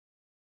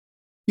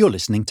You're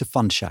listening to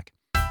Fund Shack.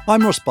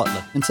 I'm Ross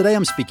Butler, and today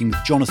I'm speaking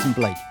with Jonathan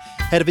Blake,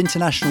 Head of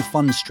International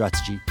Fund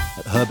Strategy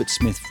at Herbert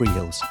Smith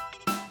Freehills.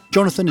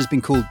 Jonathan has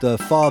been called the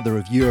father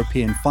of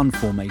European fund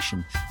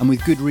formation, and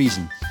with good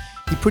reason.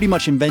 He pretty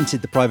much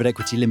invented the private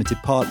equity limited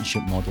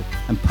partnership model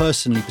and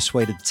personally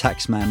persuaded the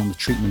taxman on the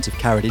treatment of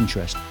carried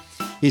interest.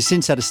 He has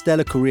since had a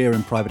stellar career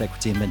in private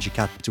equity and venture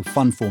capital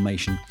fund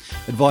formation,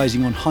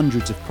 advising on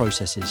hundreds of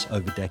processes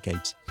over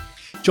decades.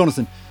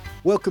 Jonathan,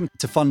 welcome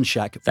to Fund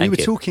Shack. Thank we were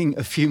you. talking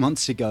a few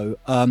months ago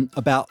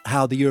about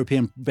how the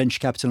European venture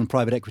capital and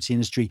private equity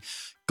industry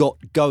got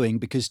going,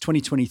 because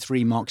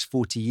 2023 marks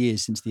 40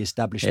 years since the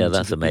establishment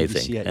of the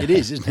amazing. BVCA. It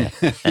is, isn't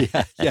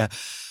it? yeah.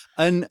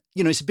 And,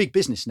 you know, it's a big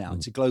business now.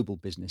 It's a global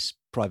business,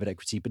 private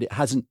equity, but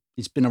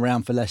it's been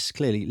around for less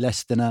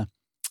than a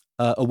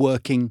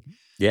working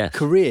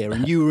career.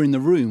 And you were in the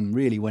room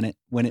really when it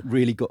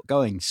really got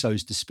going, so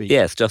to speak.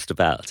 Yes, just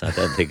about. I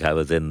don't think I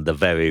was in the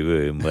very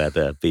room where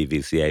the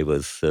BVCA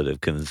was sort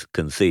of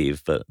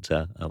conceived, but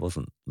I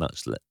wasn't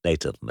much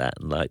later than that.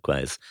 And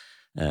likewise,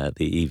 the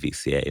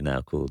EVCA,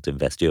 now called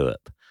Invest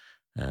Europe.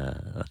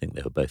 I think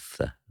they were both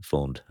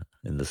formed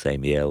in the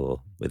same year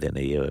or within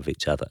a year of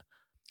each other.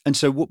 And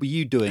so what were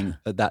you doing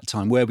at that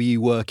time? Where were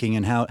you working,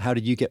 and how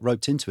did you get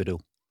roped into it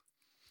all?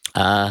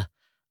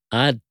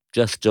 I'd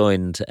just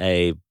joined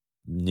a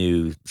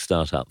new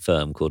startup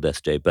firm called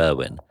S.J.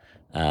 Berwin.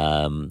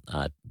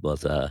 I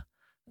was a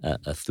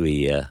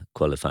 3-year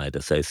qualified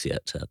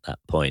associate at that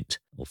point,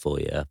 or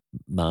 4-year.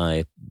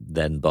 My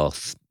then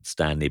boss,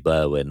 Stanley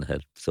Berwin,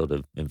 had sort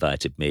of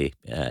invited me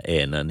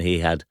in, and he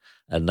had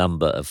a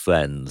number of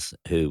friends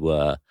who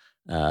were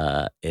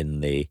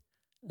in the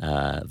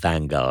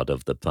vanguard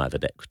of the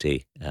private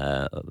equity,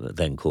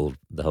 then called,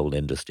 the whole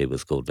industry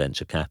was called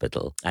venture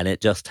capital. And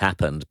it just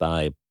happened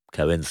by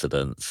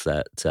coincidence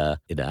that,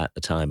 at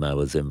the time I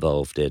was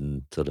involved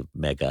in sort of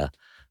mega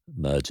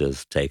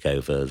mergers,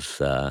 takeovers,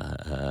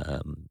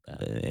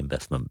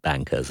 investment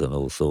bankers and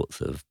all sorts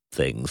of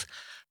things.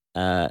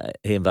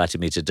 He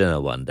invited me to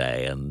dinner one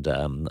day, and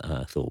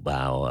I thought,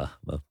 wow,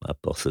 my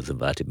boss has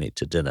invited me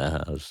to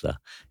dinner. I was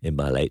in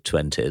my late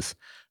 20s.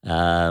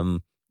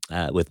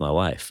 With my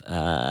wife.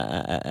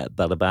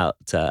 But about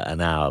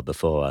an hour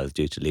before I was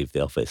due to leave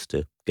the office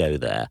to go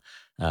there,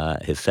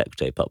 his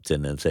secretary popped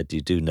in and said,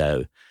 "You do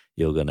know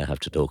you're going to have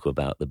to talk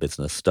about the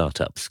business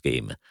startup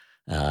scheme,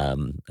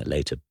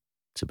 later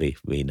to be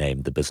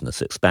renamed the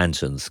business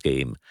expansion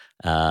scheme,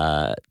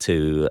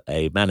 to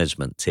a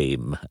management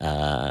team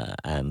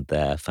and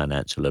their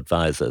financial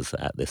advisors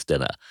at this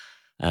dinner."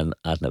 And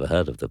I'd never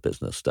heard of the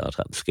business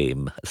startup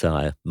scheme, so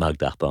I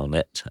mugged up on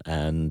it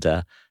and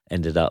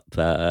ended up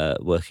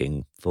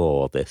working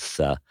for this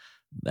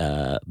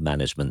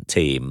management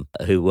team,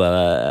 who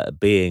were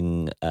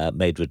being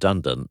made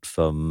redundant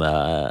from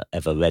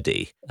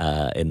Everready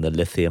in the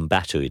lithium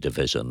battery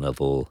division of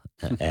all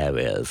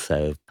areas.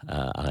 So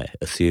I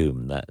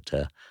assume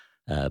that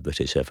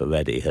British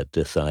Everready had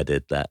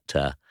decided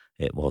that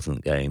it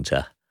wasn't going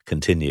to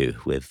continue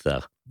with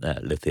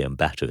lithium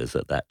batteries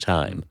at that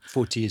time.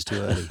 40 years too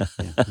early.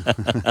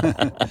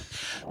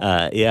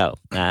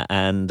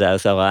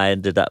 And so I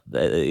ended up,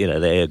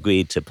 they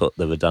agreed to put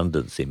the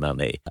redundancy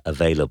money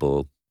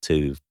available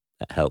to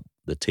help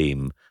the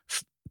team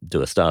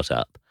do a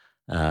startup.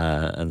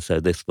 And so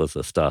this was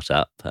a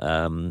startup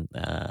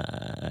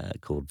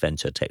called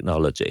Venture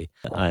Technology.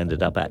 I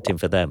ended up acting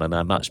for them, and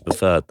I much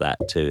preferred that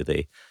to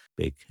the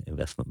big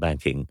investment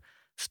banking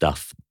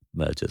stuff,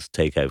 mergers,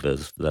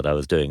 takeovers that I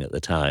was doing at the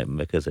time,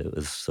 because it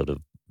was sort of,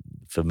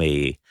 for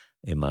me,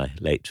 in my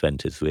late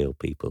 20s, real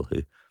people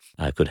who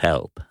I could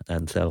help.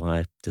 And so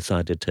I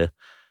decided to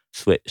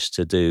switch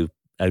to do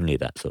only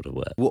that sort of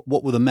work.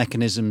 What were the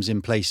mechanisms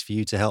in place for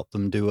you to help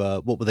them do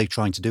what were they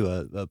trying to do,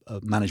 a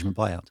management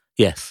buyout?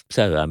 Yes.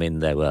 So, I mean,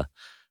 there were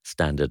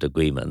standard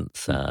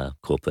agreements,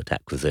 corporate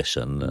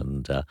acquisition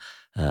and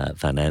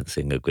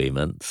financing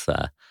agreements.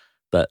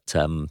 But,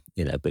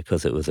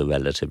 because it was a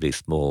relatively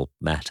small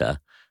matter,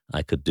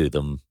 I could do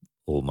them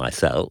all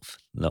myself.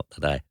 Not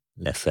that I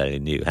necessarily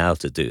knew how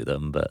to do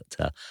them, but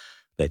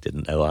they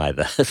didn't know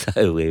either.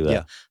 So we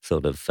were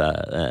sort of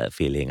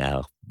feeling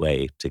our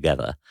way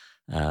together.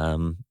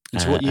 And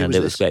so what year and was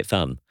it this? was great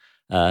fun.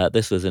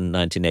 This was in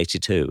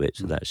 1982, which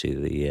was actually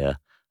the year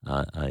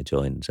I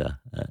joined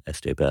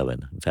S.J.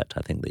 Berwin. In fact,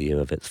 I think the year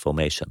of its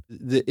formation.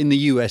 In the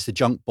US, the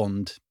junk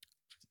bond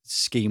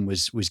scheme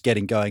was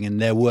getting going,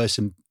 and there were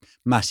some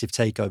massive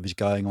takeovers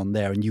going on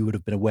there, and you would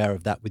have been aware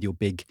of that with your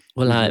big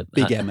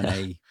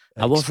M&A.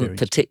 I wasn't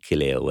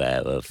particularly aware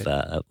of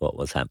what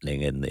was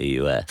happening in the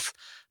US,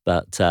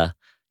 but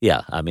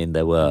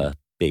there were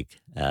big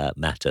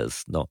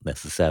matters, not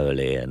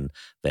necessarily in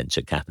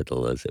venture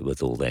capital, as it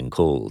was all then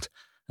called,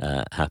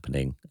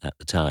 happening at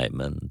the time.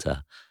 And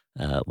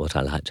what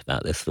I liked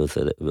about this was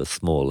that it was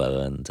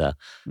smaller, and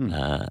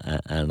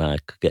I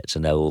could get to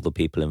know all the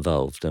people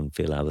involved and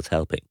feel I was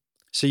helping.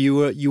 So you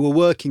were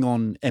working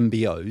on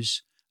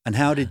MBOs, and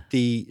how did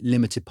the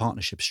limited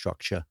partnership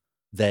structure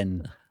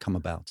then come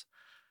about?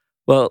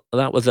 Well,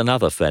 that was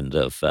another friend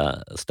of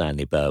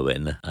Stanley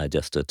Berwin. I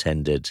just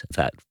attended, in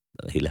fact,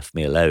 he left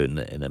me alone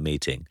in a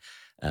meeting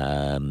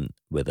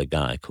with a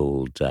guy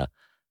called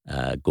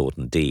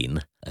Gordon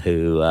Dean,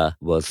 who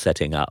was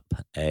setting up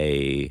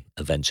a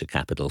venture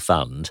capital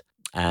fund.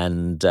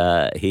 And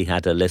he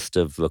had a list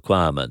of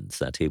requirements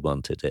that he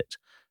wanted it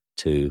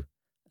to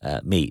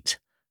meet,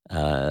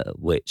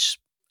 which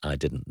I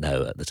didn't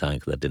know at the time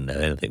because I didn't know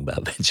anything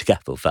about venture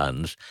capital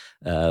funds,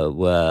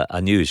 were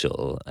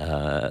unusual.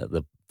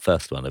 The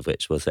first one of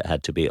which was it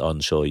had to be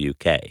onshore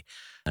UK.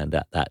 And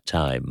at that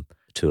time,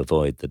 to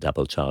avoid the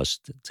double charge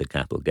to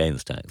capital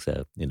gains tax,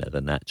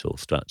 the natural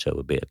structure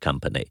would be a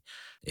company.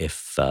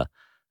 If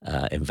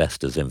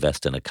investors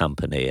invest in a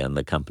company and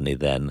the company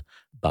then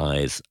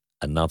buys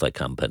another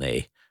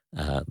company,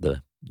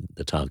 the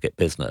target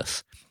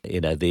business,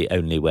 the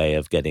only way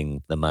of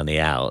getting the money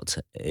out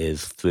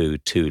is through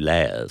two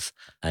layers,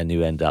 and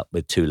you end up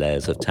with two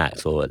layers of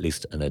tax, or at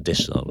least an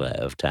additional layer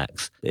of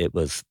tax. It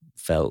was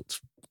felt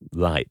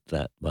right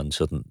that one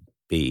shouldn't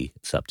be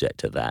subject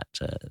to that.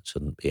 It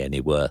shouldn't be any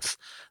worse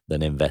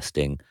than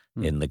investing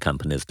in the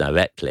companies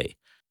directly.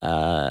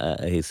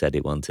 He said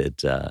he wanted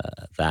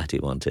that. He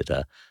wanted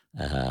a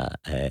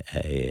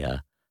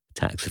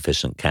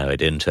tax-efficient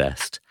carried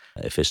interest,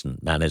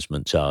 efficient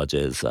management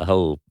charges, a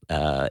whole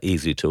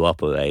easy to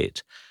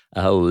operate,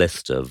 a whole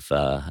list of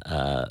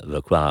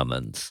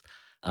requirements.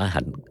 I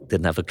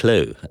didn't have a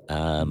clue.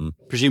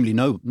 Presumably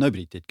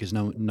nobody did, because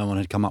no one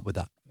had come up with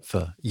that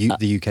for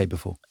the UK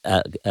before.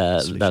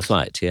 That's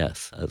right,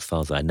 yes. As far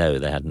as I know,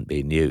 they hadn't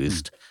been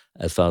used.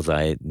 As far as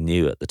I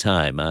knew at the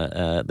time,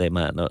 they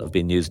might not have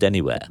been used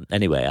anywhere.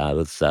 Anyway, I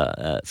was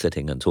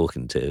sitting and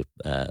talking to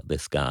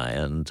this guy,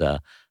 and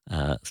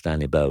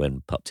Stanley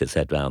Bowen popped his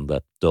head round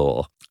the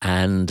door.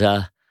 And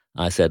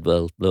I said,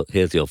 well, look,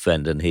 here's your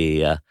friend, and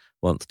he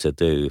wants to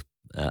do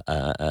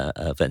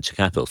a venture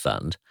capital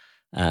fund.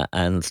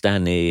 And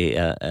Stanley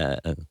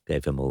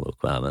gave him all the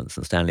requirements.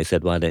 And Stanley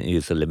said, why don't you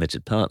use a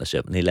limited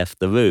partnership? And he left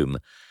the room.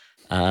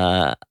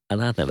 And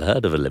I'd never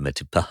heard of a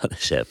limited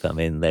partnership. I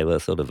mean, they were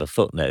sort of a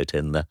footnote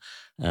in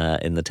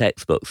the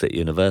textbooks at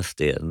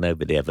university, and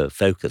nobody ever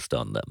focused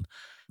on them.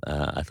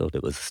 I thought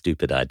it was a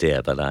stupid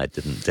idea, but I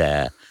didn't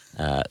dare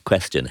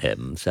question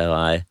him. So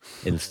I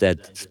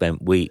instead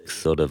spent weeks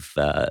sort of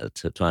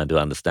trying to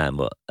understand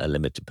what a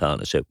limited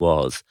partnership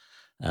was,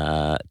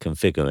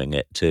 configuring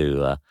it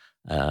to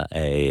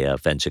a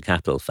venture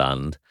capital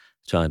fund,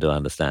 trying to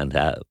understand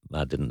how.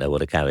 I didn't know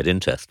what a carried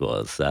interest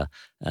was,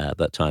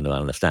 but trying to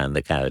understand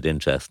the carried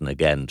interest, and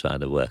again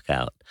trying to work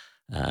out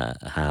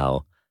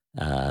how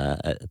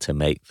to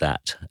make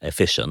that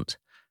efficient.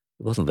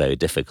 It wasn't very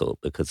difficult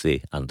because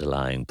the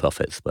underlying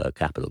profits were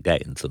capital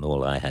gains, and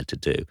all I had to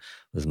do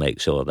was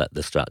make sure that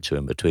the structure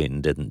in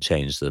between didn't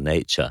change the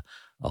nature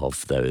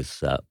of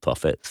those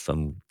profits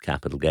from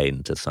capital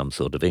gain to some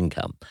sort of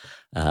income.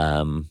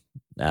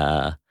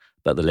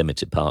 But the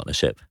limited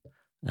partnership,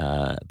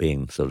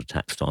 being sort of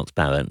tax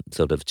transparent,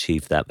 sort of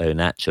achieved that very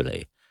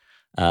naturally.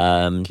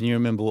 Can you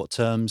remember what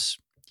terms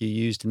you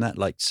used in that?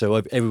 Like, so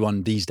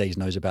everyone these days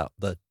knows about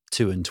the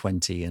 2 and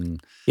 20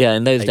 and yeah.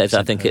 In those days,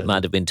 I think it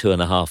might have been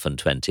 2.5 and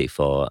 20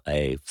 for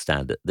a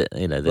standard. This,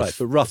 right,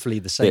 but roughly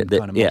the same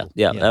kind of model.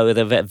 Yeah. Oh,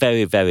 they're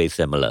very, very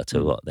similar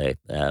to what they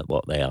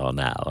are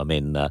now. I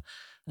mean,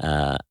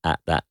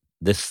 at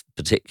this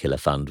particular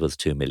fund was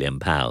 £2 million.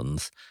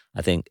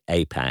 I think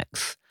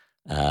Apax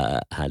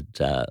had,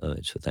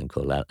 which was then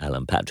called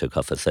Alan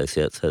Patrickoff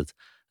Associates, had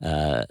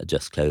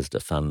just closed a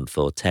fund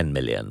for £10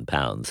 million.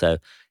 So,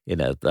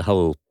 the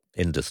whole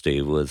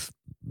industry was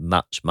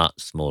much, much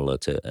smaller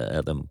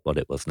than what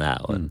it was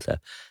now. And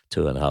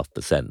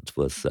 2.5%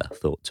 was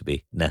thought to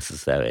be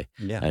necessary.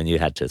 Yeah. And you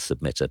had to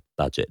submit a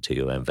budget to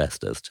your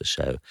investors to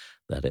show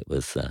that it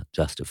was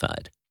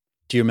justified.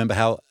 Do you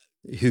remember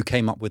who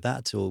came up with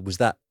that? Or was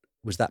that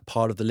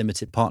part of the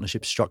limited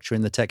partnership structure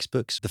in the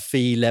textbooks, the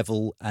fee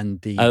level and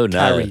the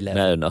carry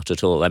level? No, not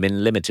at all. I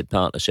mean, limited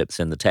partnerships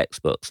in the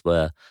textbooks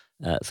were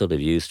sort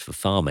of used for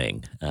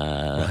farming.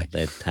 Right.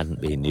 They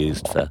hadn't been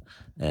used for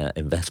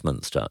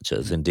investment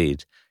structures.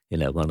 Indeed,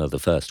 one of the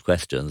first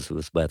questions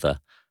was whether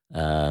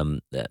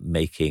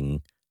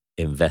making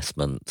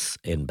investments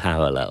in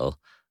parallel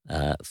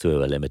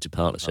through a limited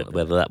partnership,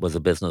 whether that was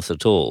a business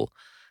at all,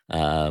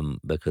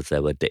 because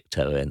there were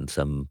dicta in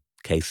some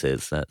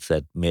cases that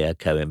said mere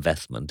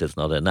co-investment is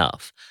not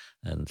enough.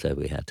 And so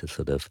we had to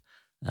sort of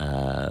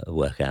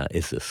work out,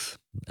 is this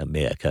a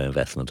mere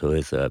co-investment or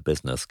is there a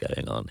business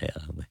going on here?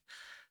 And we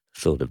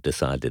sort of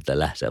decided the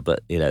latter,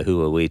 but, who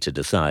were we to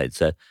decide?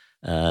 So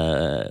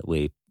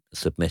we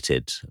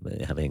submitted,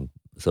 having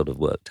sort of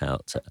worked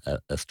out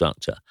a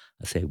structure.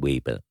 I say we,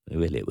 but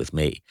really it was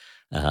me.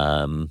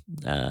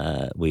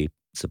 We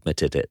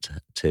submitted it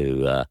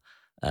to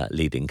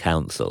leading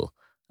counsel,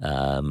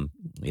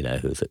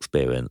 who's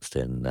experienced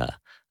in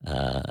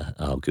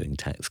arguing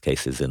tax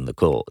cases in the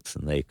courts,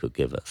 and they could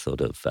give a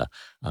sort of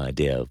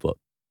idea of what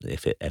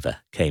if it ever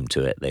came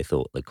to it, they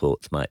thought the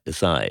courts might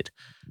decide.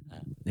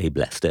 He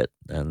blessed it,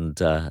 and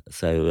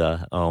so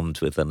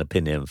armed with an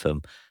opinion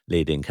from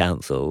leading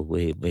counsel,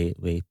 we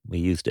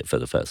used it for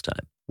the first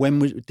time. When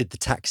did the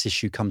tax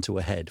issue come to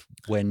a head?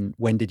 When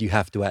did you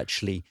have to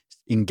actually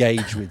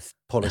engage with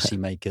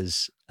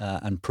policymakers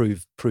and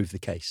prove the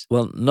case?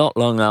 Well, not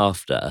long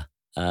after,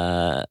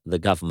 the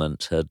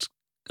government had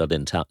got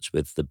in touch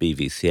with the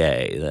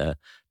BVCA, the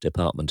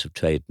Department of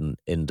Trade and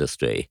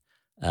Industry,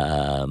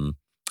 and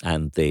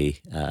the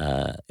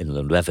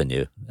Inland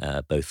Revenue,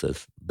 both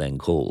as then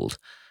called,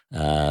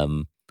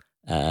 got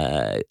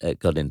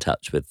in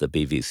touch with the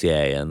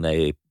BVCA, and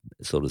they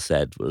sort of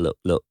said, well,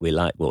 look, we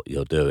like what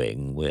you're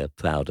doing. We're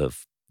proud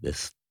of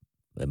this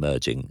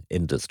emerging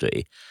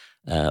industry.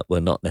 We're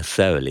not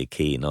necessarily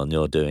keen on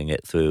your doing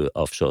it through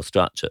offshore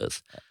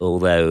structures,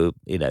 although,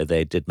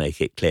 they did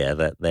make it clear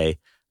that they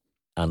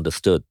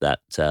understood that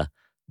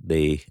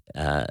the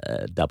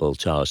double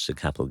charge to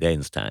capital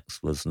gains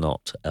tax was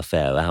not a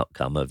fair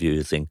outcome of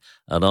using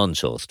an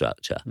onshore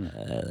structure.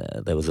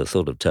 There was a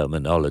sort of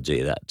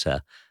terminology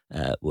that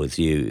was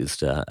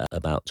used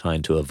about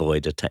trying to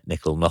avoid a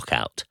technical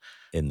knockout.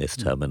 In this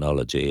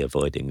terminology,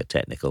 avoiding a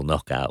technical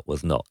knockout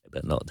was not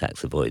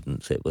tax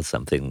avoidance. It was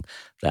something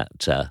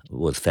that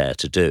was fair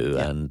to do,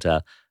 and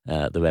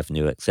the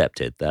revenue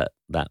accepted that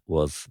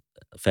was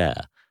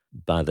fair.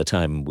 By the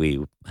time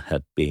we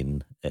had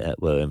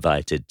were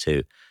invited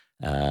to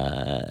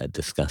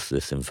discuss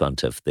this in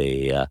front of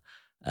the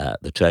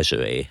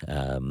Treasury,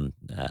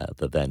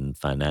 the then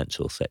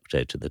Financial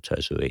Secretary to the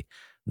Treasury,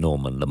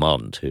 Norman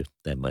Lamont, who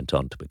then went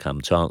on to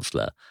become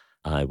Chancellor,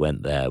 I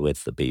went there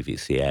with the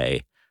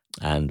BVCA,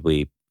 and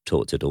we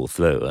talked it all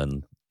through,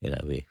 and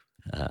we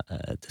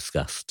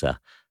discussed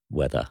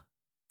whether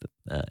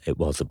it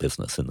was a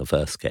business in the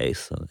first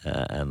case,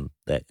 and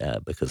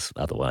because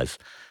otherwise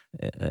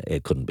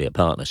it couldn't be a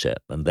partnership.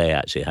 And they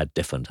actually had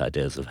different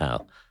ideas of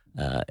how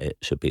it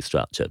should be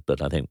structured,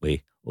 but I think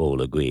we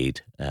all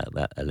agreed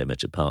that a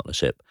limited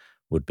partnership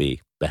would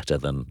be better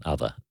than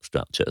other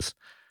structures.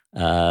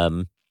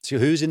 So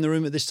who's in the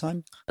room at this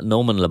time?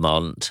 Norman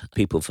Lamont,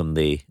 people from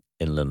the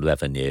Inland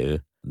Revenue,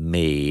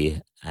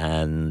 me,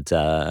 and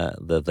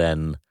the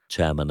then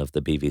chairman of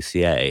the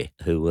BVCA,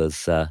 who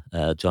was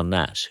John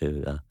Nash,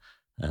 who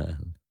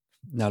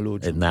now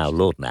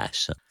Lord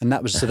Nash. And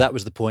that was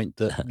the point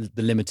that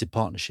the limited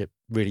partnership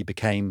really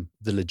became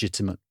the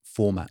legitimate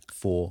format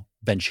for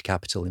venture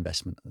capital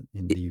investment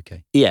in the UK.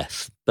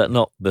 Yes, but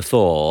not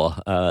before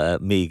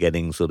me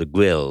getting sort of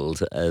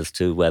grilled as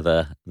to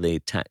whether the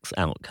tax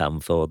outcome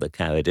for the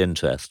carried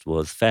interest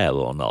was fair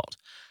or not.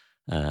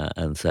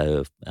 And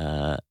so,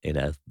 the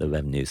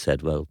revenue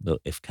said, well,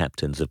 look, if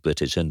captains of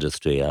British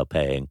industry are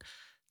paying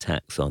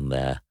tax on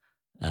their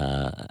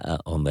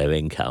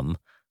income,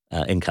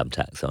 income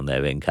tax on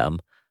their income,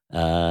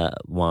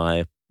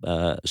 why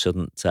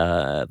shouldn't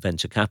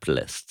venture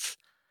capitalists?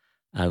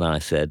 And I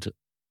said,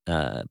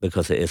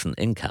 because it isn't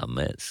income,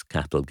 it's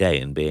capital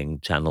gain being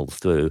channeled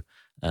through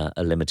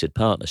a limited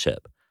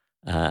partnership.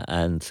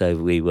 And so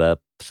we were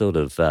sort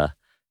of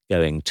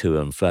going to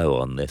and fro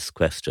on this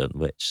question,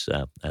 which,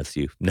 as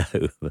you know,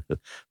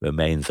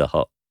 remains a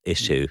hot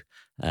issue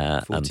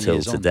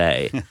until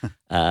today.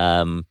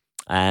 At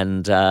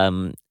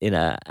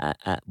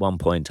one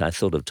point I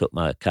sort of took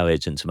my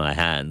courage into my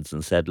hands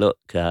and said, look,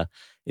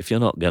 if you're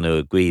not going to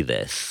agree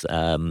this,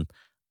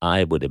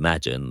 I would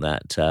imagine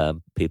that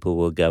people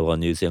will go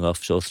on using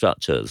offshore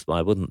structures.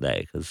 Why wouldn't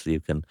they? Because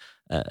you can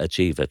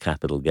achieve a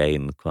capital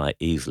gain quite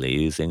easily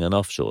using an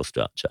offshore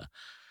structure.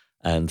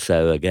 And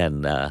so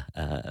again,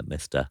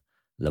 Mr.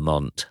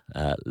 Lamont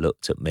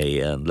looked at me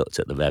and looked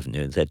at the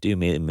revenue and said, do you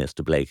mean,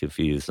 Mr. Blake, if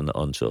you use an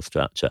offshore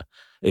structure,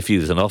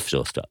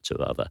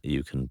 rather,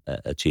 you can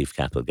achieve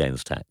capital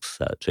gains tax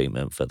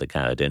treatment for the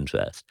carried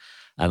interest?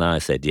 And I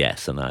said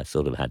yes, and I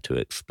sort of had to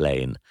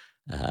explain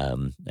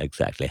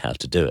exactly how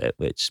to do it,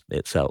 which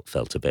itself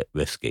felt a bit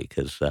risky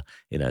because,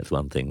 it's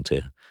one thing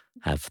to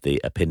have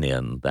the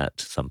opinion that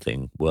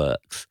something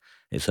works.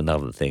 It's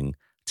another thing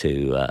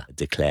to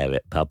declare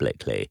it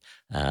publicly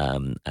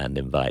and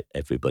invite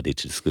everybody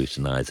to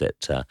scrutinise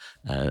it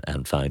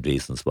and find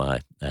reasons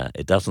why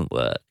it doesn't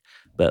work.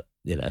 But,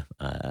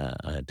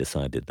 I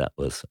decided that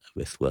was a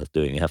risk worth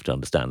doing. You have to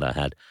understand I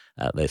had,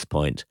 at this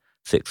point,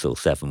 6 or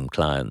 7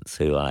 clients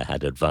who I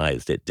had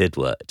advised it did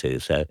work to.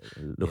 So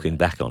looking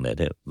back on it,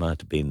 it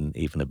might have been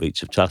even a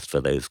breach of trust for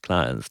those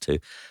clients to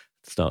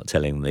start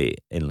telling the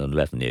Inland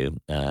Revenue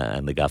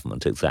and the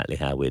government exactly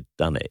how we'd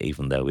done it,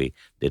 even though we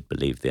did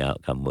believe the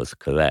outcome was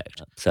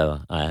correct.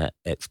 So I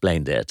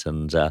explained it,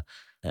 and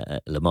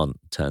Lamont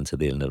turned to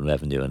the Inland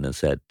Revenue and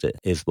said,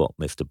 is what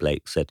Mr.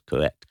 Blake said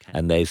correct?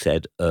 And they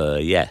said,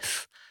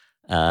 yes.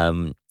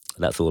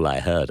 That's all I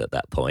heard at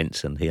that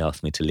point, and he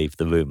asked me to leave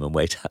the room and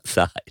wait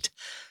outside.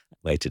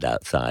 Waited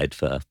outside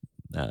for,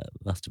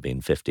 must have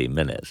been 15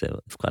 minutes. It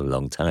was quite a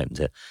long time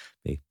to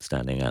be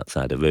standing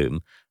outside a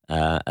room.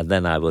 And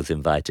then I was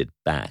invited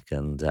back,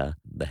 and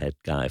the head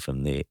guy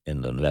from the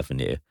Inland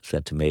Revenue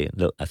said to me,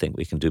 look, I think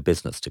we can do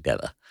business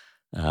together.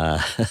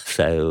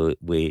 So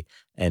we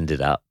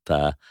ended up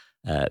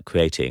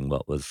creating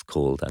what was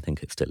called, I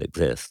think it still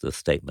exists, the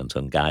Statement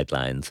on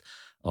Guidelines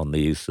on the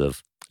Use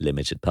of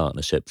Limited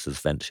Partnerships as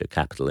Venture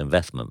Capital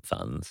Investment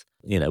Funds.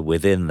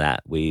 Within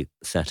that, we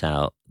set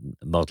out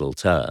model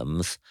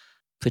terms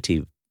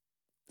pretty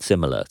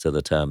similar to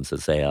the terms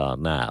as they are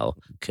now,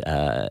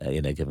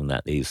 given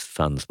that these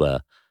funds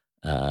were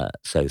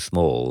so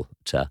small,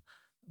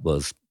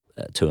 was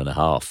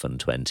 2.5 and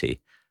 20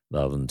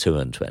 rather than 2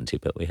 and 20,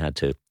 but we had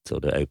to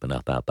sort of open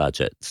up our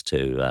budgets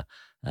to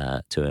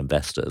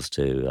investors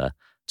to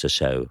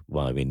show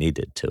why we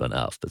needed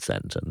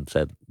 2.5%, and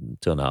said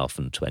 2.5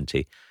 and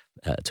 20,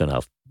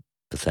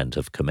 2.5%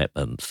 of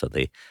commitment for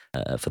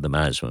the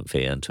management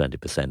fee and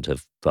 20%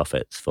 of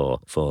profits for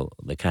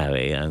the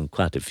carry, and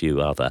quite a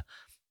few other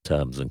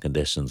terms and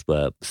conditions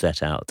were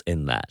set out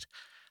in that.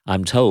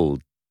 I'm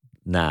told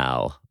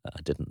now,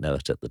 I didn't know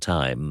it at the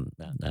time,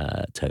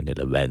 Tony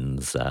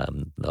Lorenz,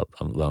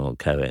 Ronald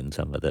Cohen,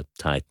 some of the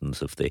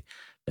titans of the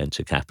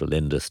venture capital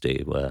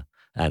industry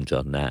and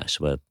John Nash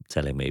were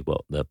telling me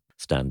what the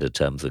standard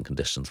terms and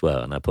conditions were,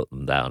 and I put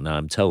them down. Now,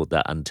 I'm told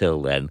that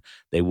until then,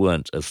 they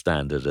weren't as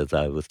standard as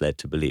I was led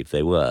to believe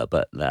they were,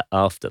 but that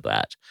after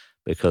that,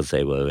 because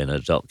they were in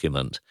a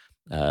document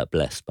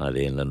blessed by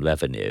the Inland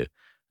Revenue,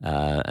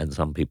 and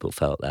some people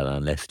felt that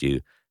unless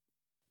you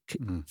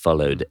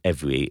followed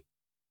everything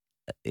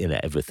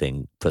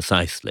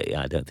precisely,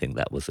 I don't think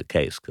that was the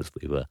case, because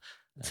we were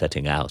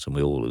setting out, and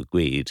we all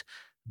agreed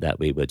that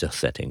we were just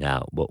setting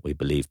out what we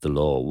believed the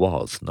law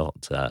was,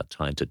 not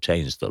trying to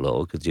change the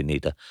law, because you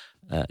need a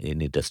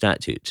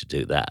statute to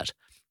do that.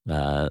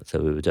 So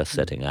we were just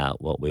setting out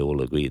what we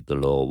all agreed the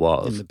law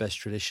was. In the best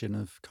tradition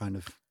of kind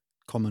of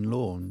common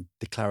law and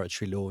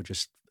declaratory law,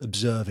 just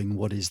observing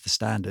what is the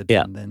standard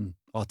and then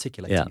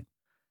articulating it.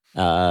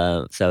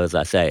 So as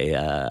I say,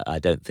 I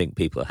don't think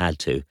people had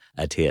to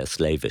adhere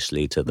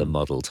slavishly to the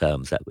model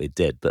terms that we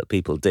did, but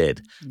people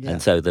did. Yeah.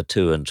 And so the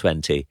 2 and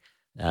 20,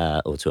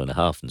 or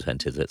 2.5 and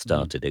 20 as it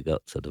started, it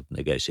got sort of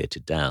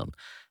negotiated down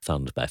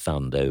fund by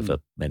fund over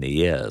many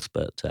years.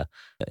 But,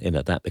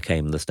 that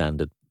became the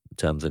standard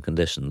terms and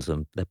conditions,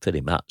 and they're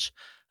pretty much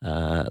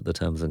the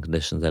terms and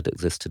conditions that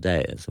exist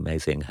today. It's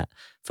amazing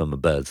from a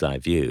bird's eye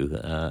view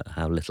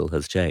how little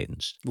has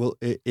changed. Well,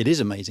 it is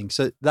amazing.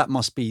 So that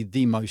must be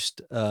the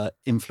most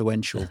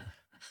influential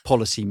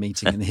policy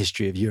meeting in the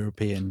history of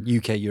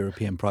UK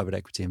European private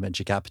equity and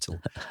venture capital,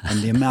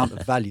 and the amount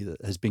of value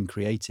that has been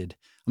created.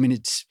 I mean,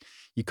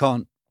 you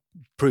can't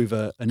prove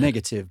a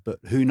negative, but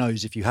who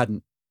knows if you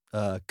hadn't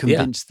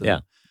convinced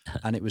them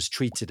and it was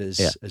treated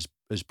as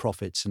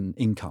profits and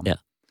income.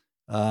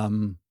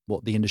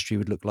 What the industry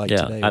would look like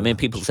today. I mean,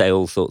 people say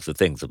all sorts of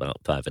things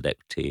about private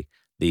equity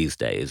these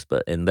days,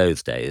 but in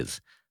those days,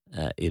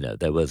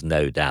 there was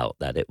no doubt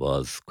that it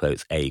was,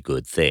 quotes, a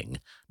good thing.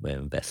 We're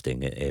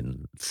investing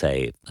in,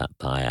 say, that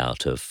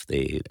buyout of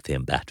the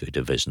battery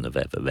division of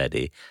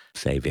Everready,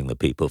 saving the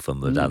people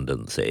from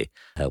redundancy,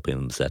 helping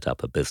them set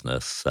up a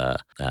business,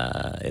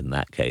 in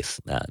that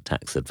case,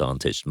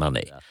 tax-advantaged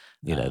money,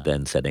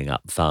 then setting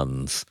up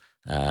funds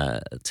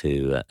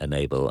to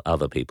enable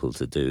other people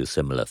to do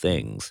similar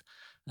things.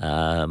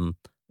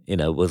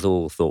 Was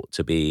all thought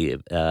to be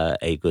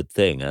a good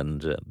thing.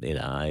 And,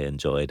 I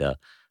enjoyed a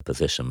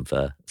position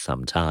for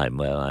some time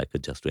where I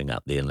could just ring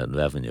up the Inland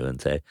Revenue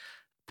and say,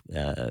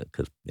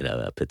 because,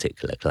 a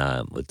particular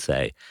client would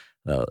say,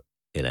 well,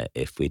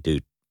 if we do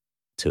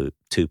 2%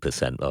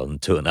 rather than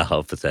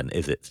 2.5%,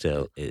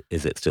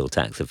 is it still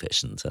tax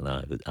efficient? And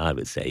I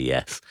would say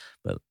yes,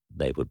 but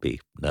they would be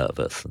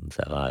nervous. And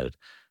so I would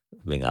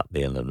ring up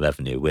the Inland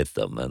Revenue with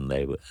them, and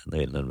the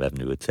Inland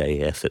Revenue would say,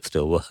 yes, it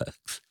still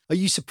works. Are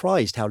you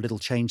surprised how little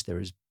change there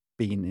has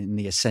been in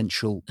the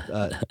essential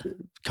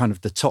kind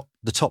of the top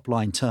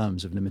line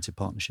terms of limited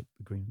partnership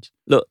agreements?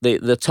 Look,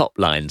 the top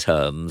line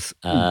terms,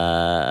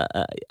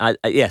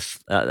 yes,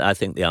 I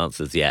think the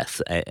answer is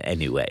yes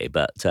anyway,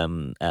 but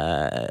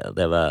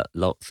there are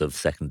lots of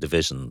second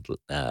division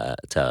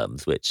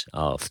terms which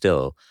are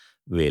still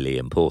really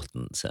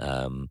important.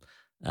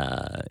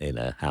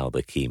 How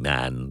the key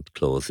man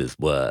clauses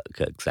work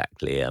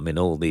exactly. I mean,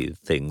 all these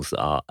things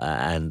are,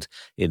 and,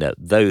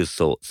 those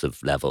sorts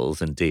of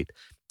levels, indeed,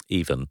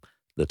 even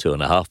the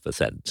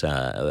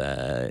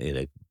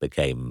 2.5%,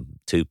 became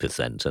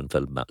 2%, and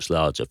for much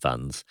larger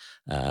funds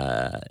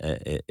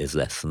is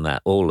less than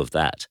that. All of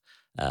that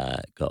got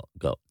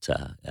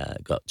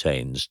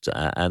changed,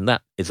 and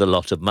that is a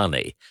lot of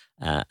money.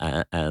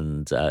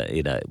 And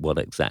what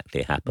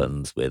exactly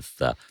happens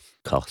with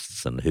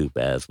costs and who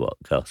bears what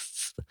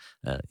costs,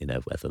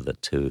 whether the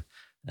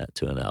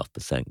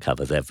 2.5%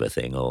 covers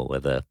everything, or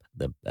whether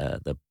the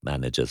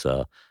managers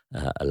are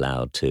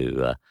allowed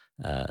to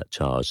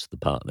charge the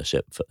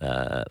partnership for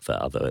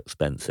other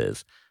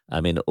expenses. I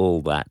mean,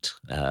 all that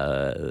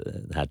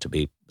had to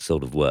be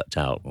sort of worked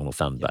out on a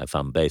fund by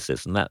fund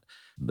basis, and that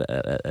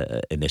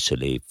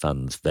initially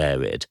funds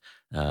varied,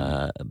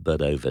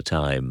 but over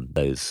time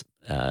those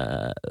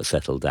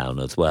settled down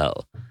as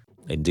well.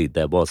 Indeed,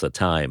 there was a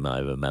time, I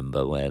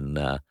remember, when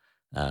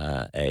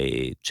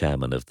a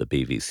chairman of the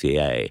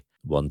BVCA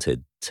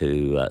wanted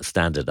to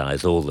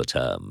standardise all the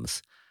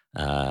terms.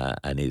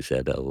 And he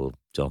said, "Oh, well,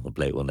 Jonathan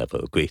Blake will never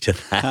agree to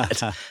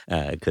that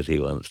because he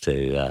wants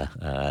to,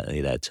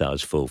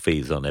 charge full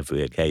fees on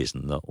every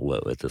occasion, not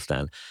work with the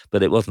stand."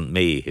 But it wasn't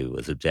me who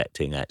was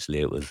objecting. Actually,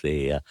 it was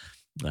the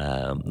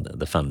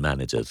fund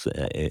managers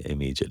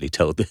immediately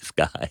told this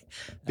guy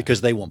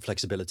because they want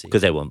flexibility.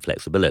 Because they want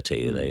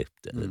flexibility. They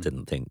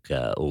didn't think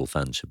all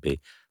funds should be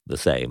the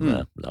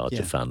same.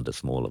 Larger fund, a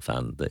smaller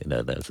fund.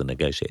 There's a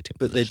negotiating.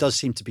 But position. there does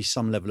seem to be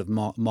some level of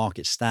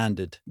market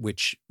standard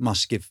which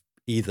must give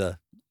either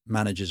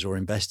managers or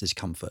investors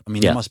comfort. I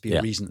mean, there must be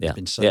a reason that's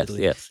been so little.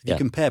 If you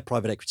compare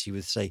private equity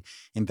with, say,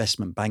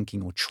 investment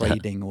banking or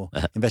trading or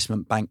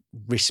investment bank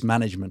risk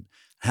management,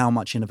 how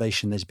much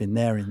innovation there's been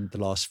there in the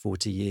last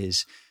 40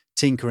 years.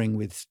 Tinkering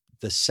with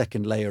the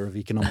second layer of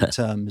economic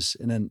terms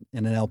in an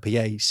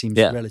LPA seems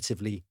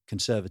relatively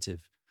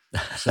conservative,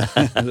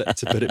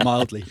 to put it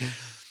mildly.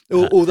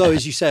 Although,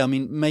 as you say, I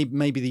mean,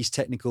 maybe these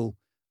technical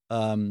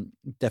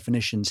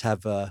definitions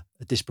have a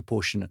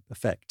disproportionate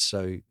effect.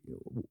 So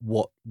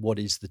what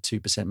is the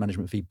 2%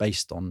 management fee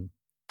based on,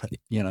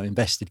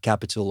 invested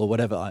capital or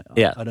whatever? I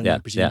don't know.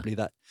 Presumably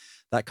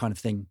that kind of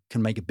thing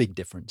can make a big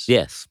difference.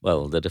 Yes.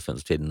 Well, the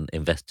difference between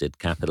invested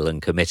capital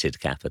and committed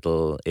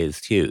capital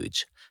is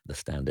huge. The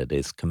standard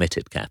is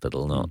committed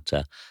capital,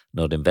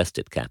 not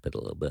invested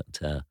capital.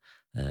 But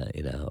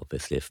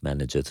obviously, if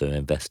managers are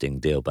investing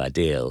deal by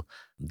deal,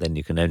 then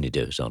you can only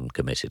do it on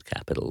committed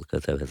capital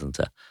because there isn't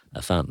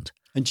a fund.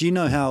 And do you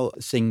know how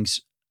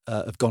things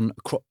have gone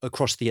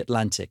across the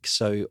Atlantic?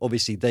 So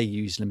obviously, they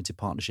use limited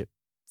partnership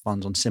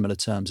funds on similar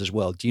terms as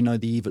well. Do you know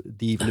the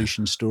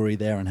evolution story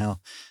there and how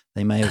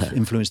they may have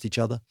influenced each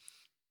other?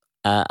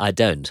 I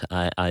don't.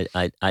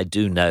 I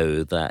do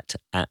know that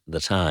at the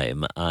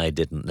time I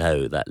didn't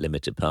know that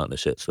limited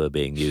partnerships were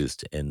being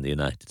used in the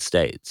United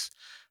States,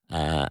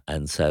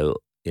 and so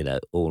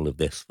all of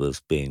this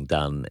was being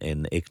done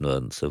in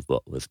ignorance of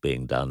what was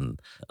being done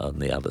on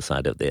the other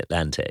side of the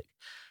Atlantic,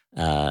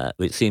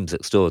 which seems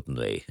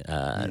extraordinary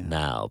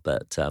now.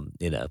 But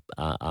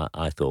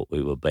I thought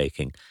we were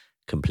breaking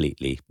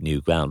completely new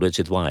ground, which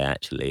is why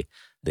actually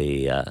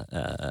the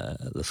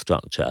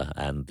structure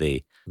and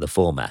the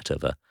format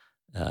of a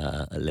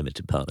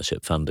limited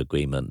partnership fund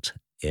agreement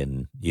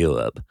in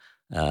Europe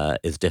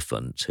is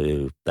different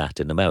to that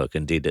in America.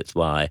 Indeed, it's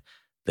why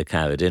the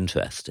carried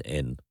interest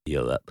in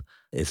Europe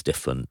is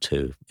different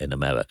to in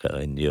America.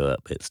 In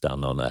Europe, it's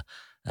done on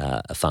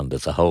a fund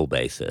as a whole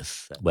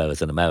basis,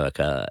 whereas in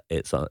America,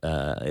 it's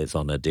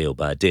on a deal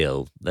by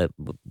deal,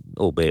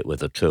 albeit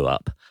with a true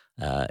up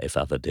if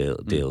other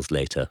deals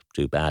later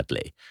do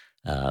badly.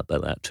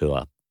 But that true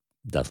up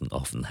doesn't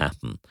often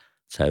happen.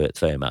 So it's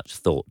very much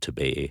thought to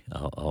be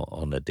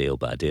on a deal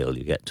by deal.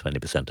 You get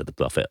 20% of the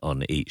profit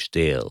on each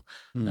deal,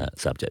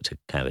 subject to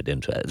carried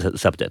interest,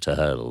 subject to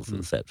hurdles,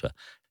 etc.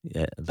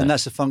 Yeah, and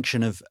that's a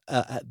function of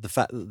the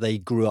fact that they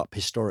grew up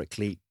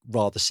historically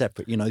rather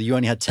separate. You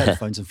only had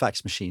telephones and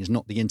fax machines,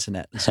 not the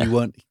internet, and so you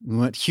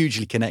weren't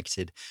hugely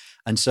connected,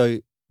 and so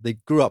they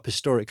grew up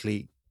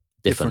historically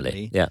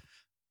differently. Yeah.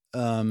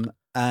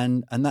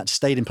 And that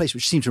stayed in place,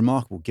 which seems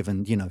remarkable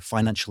given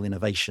financial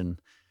innovation.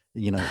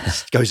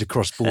 Goes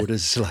across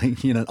borders,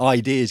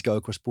 ideas go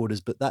across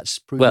borders, but that's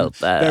proven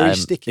very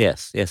sticky.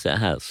 Yes, it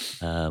has.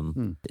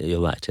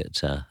 You're right.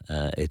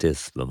 It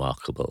is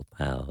remarkable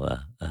how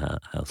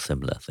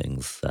similar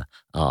things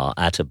are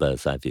at a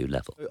bird's eye view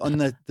level. On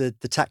the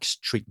tax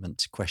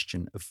treatment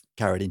question of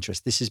carried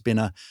interest, this has been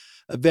at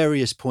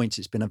various points.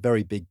 It's been a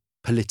very big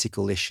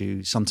political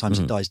issue. Sometimes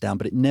it dies down,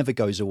 but it never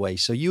goes away.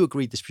 So you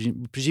agreed this.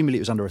 Presumably,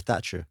 it was under a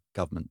Thatcher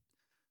government.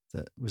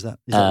 Is that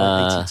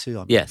right?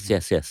 82?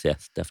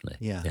 Yes,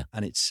 definitely. Yeah.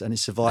 And it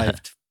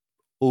survived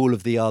all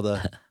of the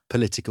other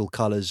political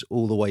colours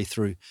all the way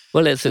through.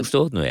 Well, it's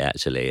extraordinary,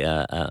 actually.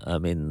 I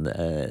mean,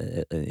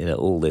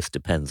 all this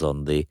depends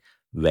on the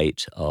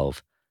rate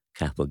of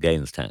capital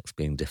gains tax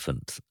being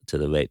different to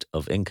the rate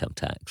of income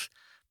tax.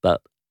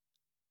 But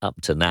up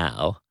to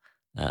now,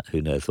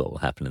 who knows what will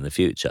happen in the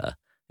future?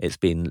 It's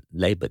been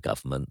Labour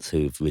governments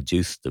who've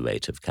reduced the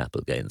rate of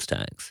capital gains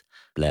tax.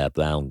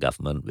 Blair-Brown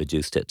government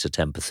reduced it to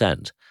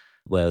 10%,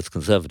 whereas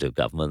Conservative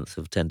governments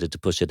have tended to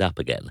push it up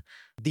again.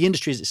 The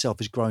industry itself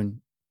has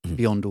grown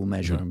beyond all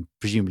measure and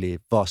presumably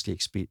vastly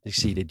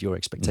exceeded your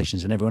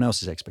expectations and everyone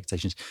else's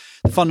expectations.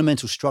 The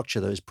fundamental structure,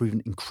 though, has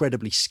proven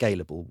incredibly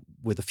scalable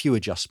with a few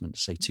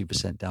adjustments, say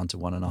 2% down to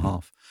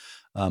 1.5%.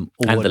 And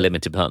the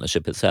limited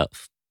partnership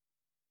itself.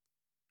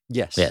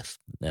 Yes.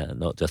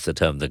 Not just the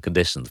terms and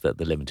conditions, but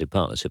the limited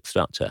partnership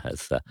structure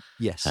has.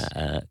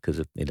 Because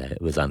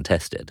it was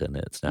untested, and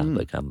it's now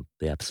become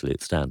the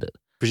absolute standard.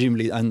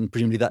 Presumably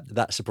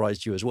that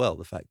surprised you as well,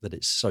 the fact that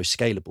it's so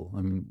scalable.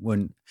 I mean,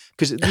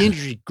 because the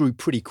industry grew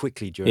pretty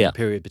quickly during the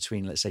period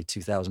between, let's say,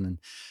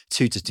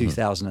 2002 to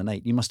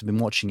 2008. You must have been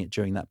watching it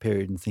during that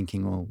period and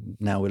thinking, well,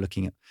 now we're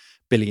looking at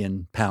 £1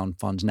 billion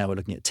funds. Now we're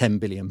looking at £10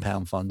 billion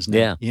funds.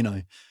 Now,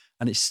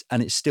 and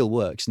it still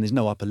works, and there's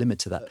no upper limit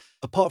to that.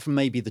 Apart from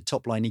maybe the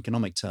top line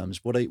economic terms,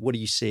 what are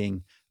you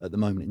seeing at the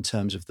moment in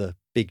terms of the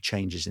big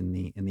changes in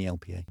the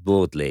LPA?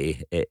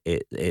 Broadly,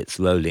 it's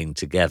rolling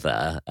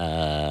together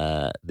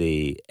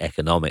the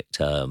economic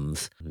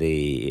terms,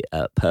 the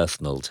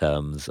personal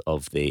terms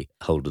of the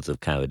holders of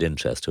carried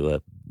interest, who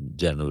are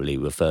generally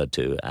referred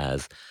to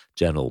as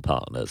general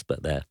partners,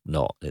 but they're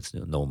not. It's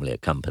normally a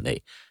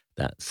company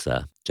that's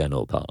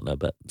general partner,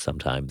 but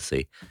sometimes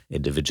the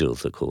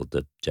individuals are called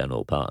the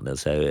general partner.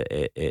 So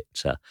it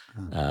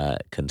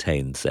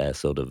contains their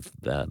sort of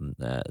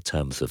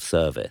terms of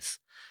service.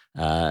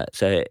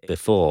 So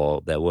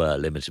before there were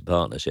limited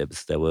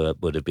partnerships, there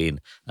would have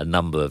been a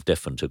number of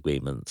different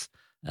agreements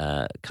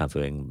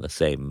covering the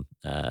same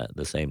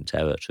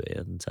territory,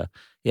 and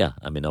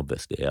I mean,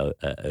 obviously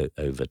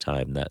over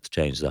time that's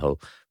changed. The whole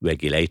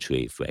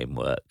regulatory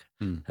framework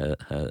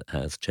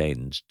has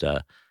changed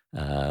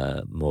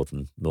more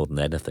than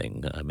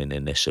anything. I mean,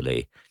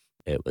 initially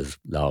it was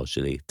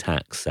largely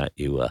tax that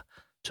you were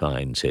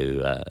trying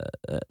to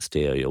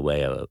steer your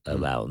way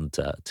around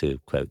to,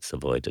 quotes,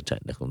 avoid a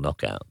technical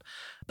knockout.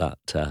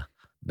 But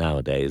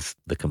nowadays,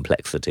 the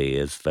complexity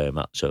is very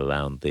much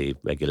around the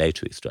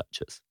regulatory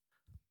structures.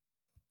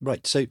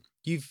 Right. So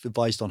you've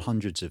advised on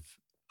hundreds of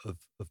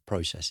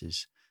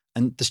processes.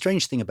 And the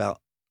strange thing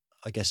about,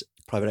 I guess,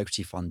 private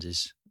equity funds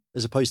is,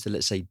 as opposed to,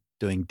 let's say,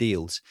 doing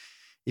deals,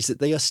 is that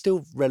they are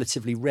still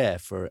relatively rare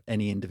for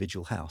any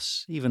individual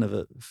house, even of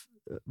a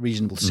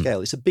reasonable scale.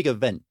 It's a big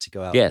event to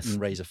go out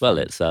and raise a fund.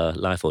 Well, it's a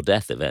life or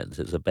death event.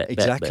 It's a bet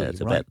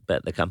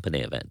the company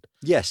event.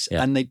 Yes,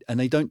 yeah. and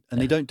they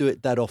don't do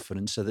it that often,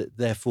 and so that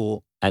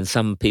therefore. And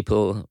some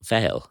people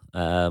fail.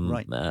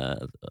 Right.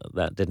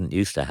 That didn't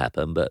used to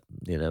happen, but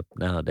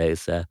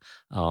nowadays there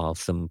are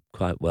some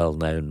quite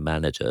well-known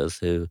managers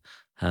who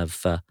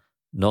have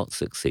not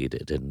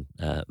succeeded in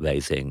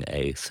raising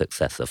a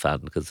successor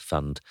fund, because the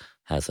fund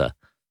has a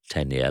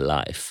 10-year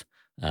life.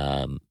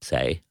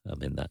 Say, I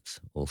mean, that's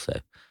also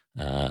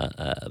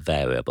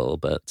variable,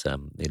 but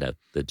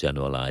the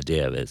general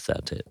idea is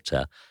that it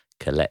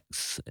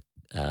collects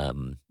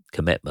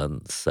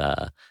commitments,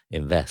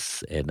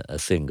 invests in a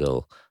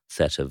single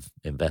set of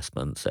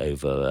investments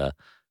over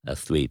a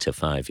 3 to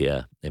 5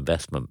 year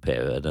investment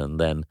period, and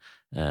then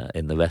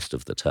in the rest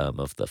of the term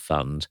of the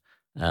fund,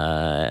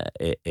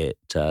 it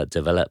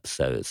develops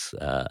those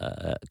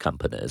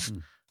companies.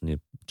 And you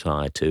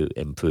try to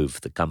improve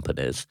the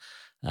companies.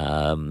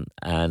 And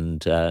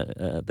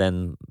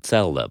then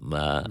sell them,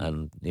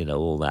 and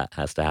all that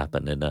has to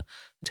happen in a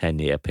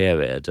 10-year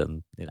period,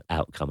 and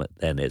outcome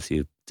then is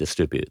you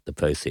distribute the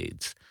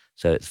proceeds.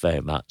 So it's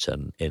very much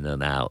an in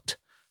and out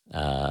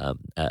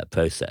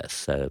process.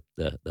 So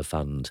the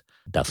fund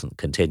doesn't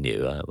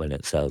continue. When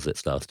it sells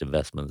its last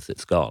investments,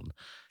 it's gone.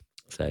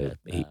 So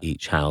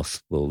each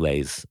house will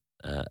raise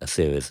a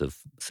series of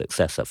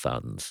successor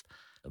funds.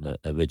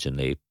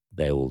 Originally,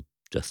 they all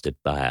just did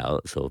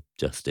buyouts or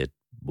just did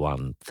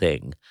one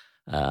thing.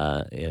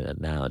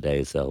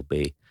 Nowadays there'll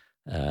be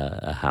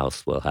a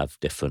house will have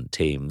different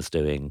teams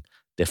doing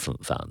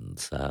different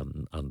funds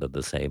under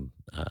the same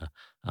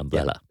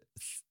umbrella. Yeah.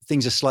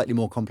 Things are slightly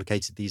more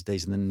complicated these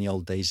days than in the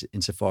old days,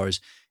 insofar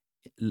as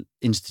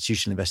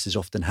institutional investors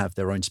often have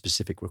their own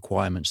specific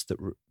requirements that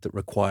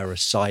require a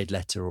side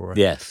letter or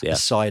a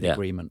side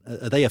agreement.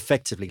 Are they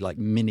effectively like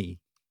mini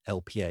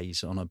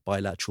LPAs on a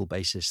bilateral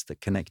basis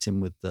that connect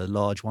in with the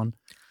large one?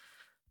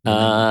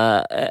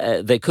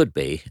 They could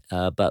be,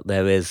 but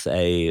there is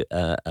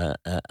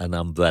an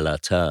umbrella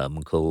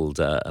term called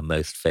a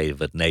most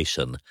favoured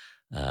nation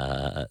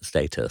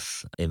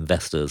status.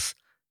 Investors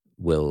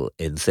will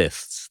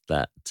insist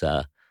that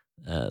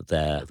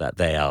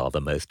they are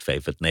the most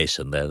favoured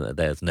nation.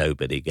 There's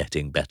nobody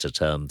getting better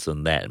terms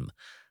than them.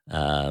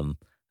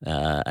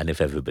 And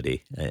if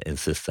everybody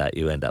insists that,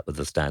 you end up with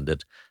a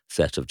standard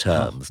set of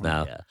terms.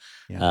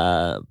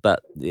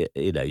 But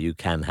you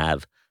can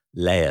have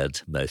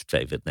layered most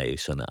favoured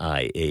nation,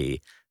 i.e.,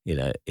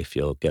 if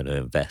you're going to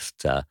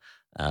invest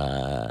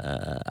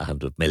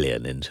 100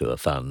 million into a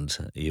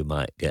fund, you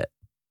might get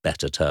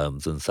better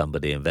terms than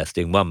somebody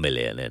investing 1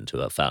 million into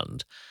a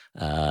fund.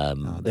 They're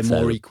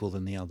more equal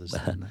than the others,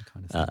 that kind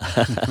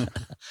of thing.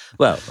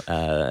 Well,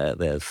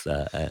 there's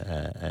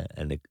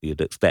and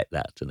you'd expect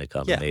that, an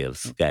economy of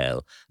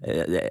scale.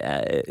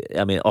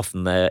 I mean,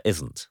 often there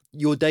isn't.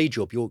 Your day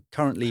job, you're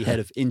currently head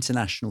of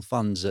international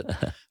funds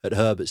at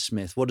Herbert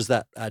Smith. What does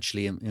that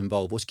actually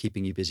involve? What's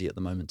keeping you busy at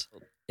the moment?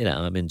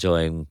 I'm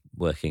enjoying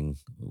working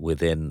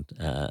within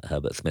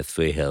Herbert Smith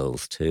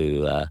Freehills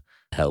to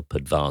help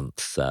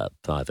advance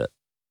private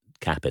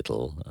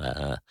capital.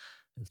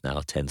 It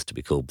now tends to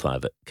be called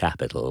private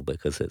capital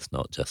because it's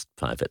not just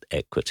private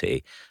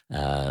equity,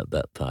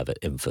 but private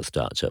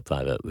infrastructure,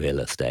 private real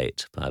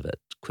estate, private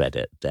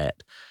credit,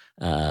 debt,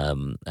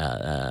 and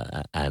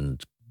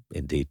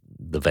indeed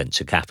the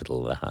venture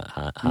capital, the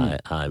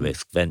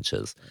high-risk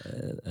ventures.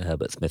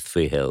 Herbert Smith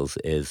Freehills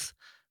is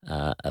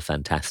a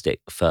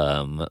fantastic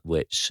firm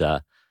which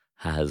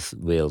has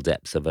real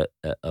depths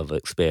of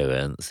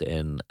experience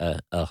in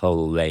a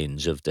whole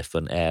range of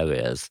different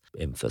areas: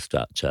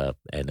 infrastructure,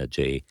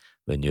 energy,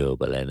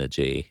 renewable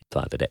energy,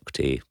 private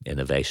equity,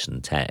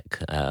 innovation,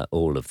 tech.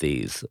 All of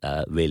these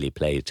really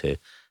play to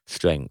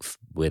strength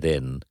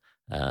within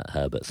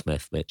Herbert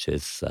Smith, which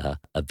is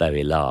a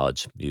very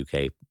large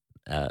UK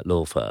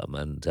law firm.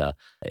 And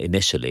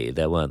initially,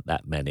 there weren't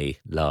that many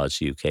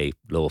large UK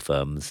law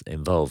firms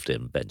involved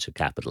in venture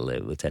capital.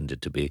 It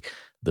tended to be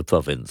the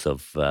province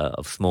of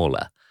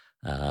smaller.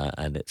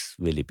 And it's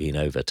really been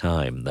over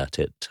time that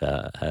it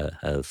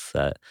has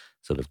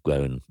sort of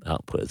grown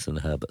upwards, and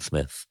Herbert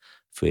Smith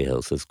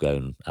Freehills has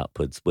grown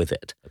upwards with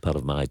it. Part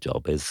of my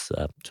job is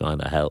trying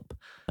to help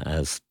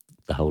as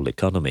the whole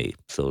economy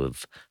sort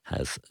of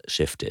has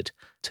shifted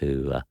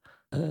to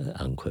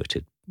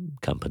unquoted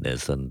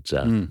companies and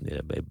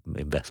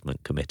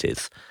investment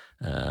committees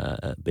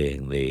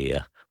being the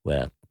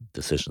where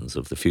decisions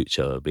of the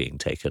future are being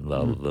taken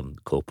rather than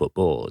corporate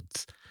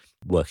boards.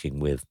 Working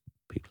with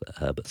people at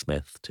Herbert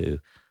Smith to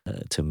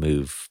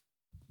move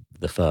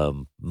the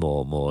firm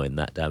more and more in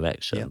that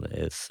direction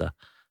is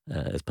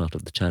part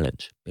of the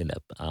challenge.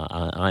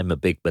 I'm a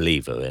big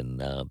believer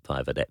in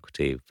private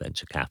equity,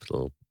 venture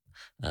capital,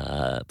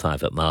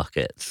 private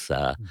markets.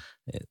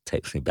 It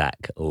takes me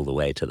back all the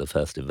way to the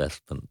first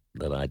investment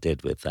that I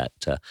did with that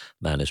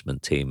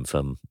management team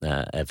from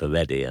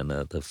Everready, and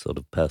the sort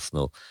of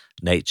personal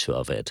nature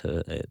of it.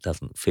 It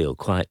doesn't feel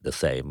quite the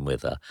same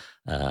with a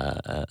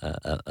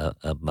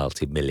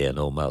multi-million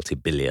or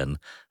multi-billion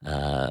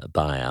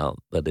buyout,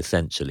 but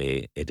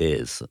essentially it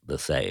is the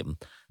same.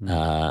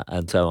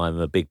 And so I'm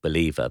a big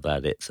believer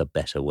that it's a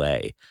better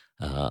way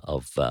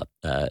of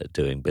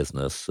doing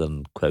business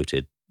than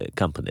quoted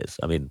companies.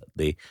 I mean,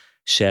 the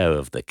share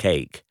of the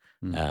cake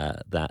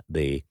that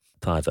the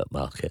private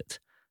market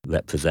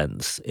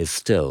represents is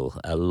still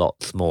a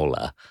lot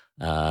smaller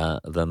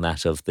than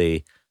that of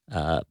the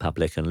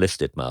public and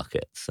listed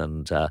markets.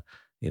 And, there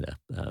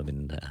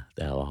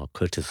are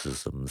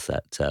criticisms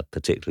that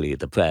particularly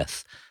the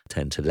press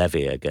tend to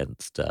levy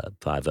against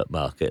private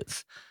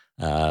markets.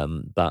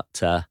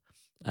 But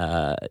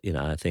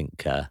I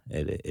think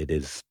it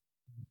is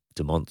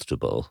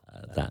demonstrable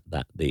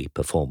that the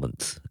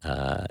performance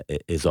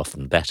is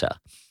often better.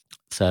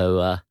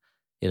 So,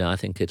 I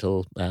think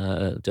it'll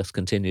just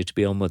continue to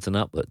be onwards and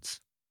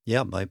upwards.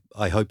 Yeah,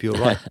 I hope you're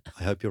right.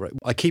 I hope you're right.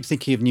 I keep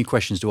thinking of new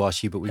questions to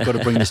ask you, but we've got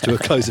to bring this to a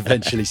close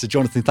eventually. So,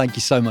 Jonathan, thank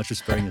you so much for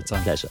sparing your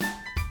time. Pleasure.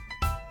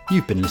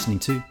 You've been listening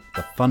to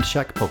the Fund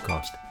Shack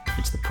podcast.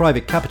 It's the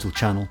private capital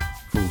channel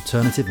for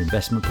alternative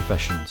investment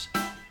professionals.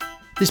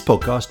 This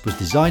podcast was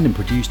designed and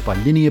produced by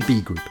Linear B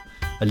Group,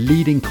 a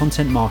leading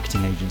content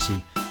marketing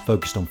agency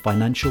focused on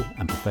financial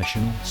and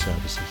professional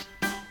services.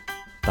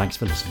 Thanks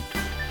for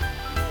listening.